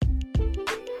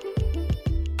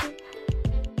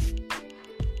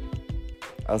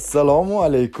Assalomu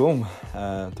alaykum.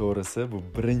 To'g'risi bu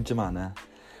birinchi mani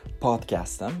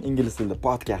podkastim. Ingliz tilida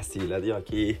podkast deyiladi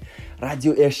yoki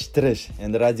radio eshitirish.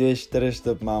 Endi radio eshitirish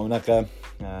deb men unaqa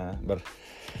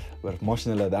bir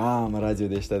mashinalarda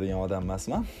radioda eshitadigan odam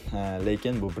emasman.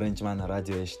 Lekin bu birinchi mani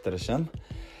radio eshittirishim.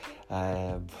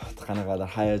 Qanaqadir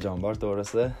hayajon bor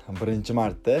to'g'risi. Birinchi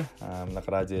marta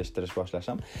bunaqa radio eshittirish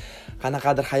boshlashim.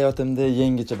 Qanaqadir hayotimda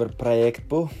yangicha bir proyekt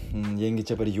bu,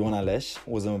 yangicha bir yo'nalish,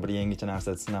 o'zimni bir yangicha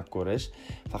narsa sinab ko'rish,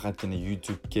 faqatgina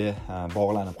YouTube'ga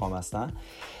bog'lanib qolmasdan.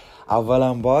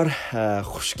 Avvalambor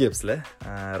xush kelibsizlar.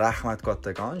 Rahmat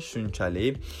kattakon,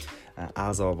 shunchalik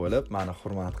a'zo bo'lib, meni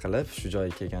hurmat qilib, shu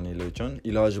joyga kelganingiz uchun.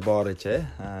 Iloji boricha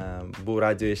bu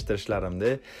radio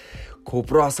eshittirishlarimda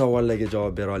ko'proq savollarga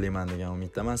javob bera olaman degan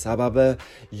umiddaman. Sababi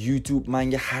YouTube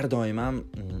menga har doim ham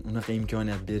unaqa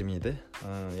imkoniyat bermaydi.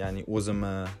 Ya'ni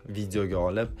o'zimni videoga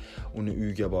olib, uni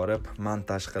uyga borib,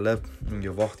 montaj qilib,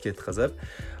 unga vaqt ketkazib,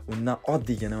 undan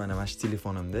oddiygina mana shu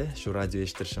telefonimda shu radio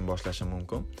eshittirishni boshlashim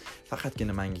mumkin.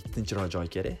 Faqatgina menga tinchroq joy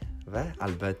kerak va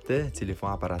albatta telefon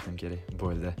apparatim kerak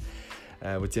bo'ldi.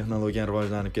 Bu texnologiya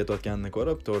rivojlanib ketayotganini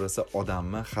ko'rib, to'g'risi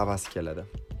odamni havasi keladi.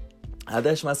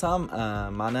 Adashmasam,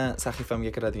 meni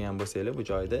sahifamga kiradigan bo'lsanglar, bu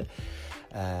joyda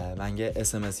menga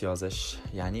SMS yozish,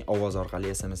 ya'ni ovoz orqali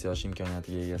SMS yozish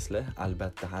imkoniyatiga egasizlar.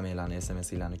 Albatta hammanglarni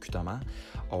SMS'larni kutaman.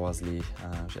 Ovozli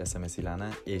o'sha SMS'larni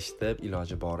eshitib,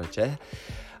 iloji boricha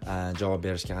javob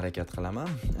berishga harakat qilaman.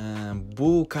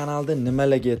 Bu kanalda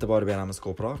nimalarga e'tibor beramiz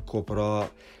ko'proq? Ko'proq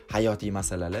hayotiy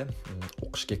masalalar,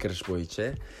 o'qishga kirish bo'yicha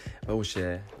va o'sha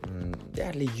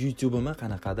deyarli YouTube'imni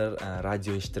qanaqadir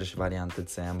radio eshittirish varianti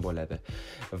desa ham bo'ladi.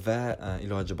 Va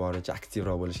iloji boricha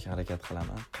aktivroq bo'lishga harakat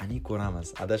qilaman. Qani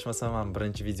ko'ramiz. Adashmasam, men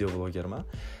birinchi video blogerman.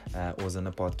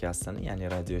 O'zini podkastini, ya'ni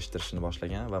radio eshittirishni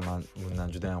boshlagan va men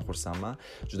bundan juda ham xursandman.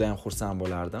 Juda ham xursand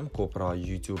bo'lardim. Ko'proq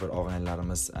YouTuber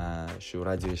og'aynilarimiz shu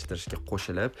radio eshittirishga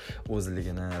qo'shilib,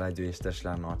 o'zligini radio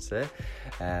eshittirishlarini ochsa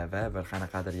va bir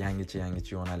qanaqadir yangicha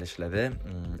yo'nalishlarda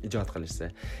ijod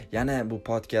qilishsa. Yana bu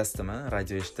podkastimni,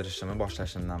 radio eshittirishimni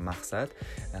boshlashimdan maqsad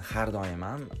har doim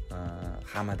ham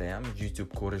hammada ham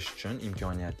YouTube ko'rish uchun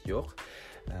imkoniyat yo'q.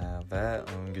 Va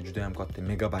unga juda ham katta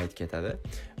megabayt ketadi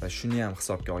va shuni ham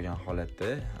hisobga olgan holatda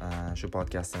shu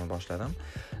podkastni boshladim.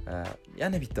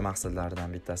 Yana bitta maqsadlardan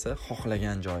bittasi,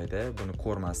 xohlagan joyda buni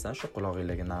ko'rmasdan shu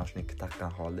quloqingizga naushnik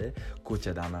taqqan holda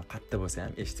ko'chadami, qayerda bo'lsa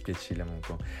ham eshitib ketishingiz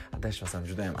mumkin. Adashmasam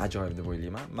juda ham ajoyib deb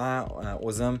o'ylayman. Men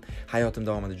o'zim hayotim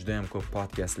davomida juda ham ko'p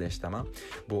podkastlar eshitaman.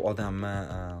 Bu odamni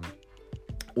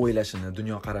o'ylashini,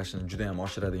 dunyo qarashini juda ham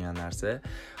oshiradigan narsa.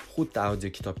 Xuddi audio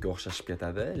kitobga o'xshashib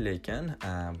ketadi, lekin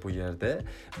bu yerda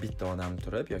bitta odam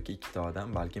turib yoki ikkita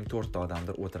odam, balkim 4 ta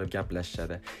odamdir o'tirib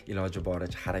gaplashishadi. Iloji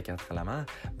boricha harakat qilaman,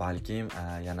 balkim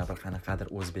yana bir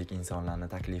qanaqadir o'zbek insonlarni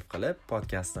taklif qilib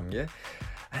podkastimga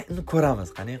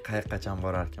ko'ramiz, qani qayergacha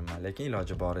borar ekanman. Lekin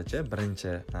iloji boricha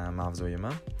birinchi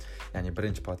mavzuyimni, ya'ni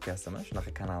birinchi podkastimni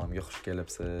shunaqa kanalimga xush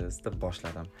kelibsiz deb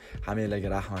boshladim.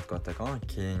 Hammanglarga rahmat kattakon.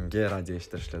 Keyingi radio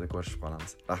eshittirishlarda ko'rishib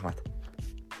qolamiz. Rahmat.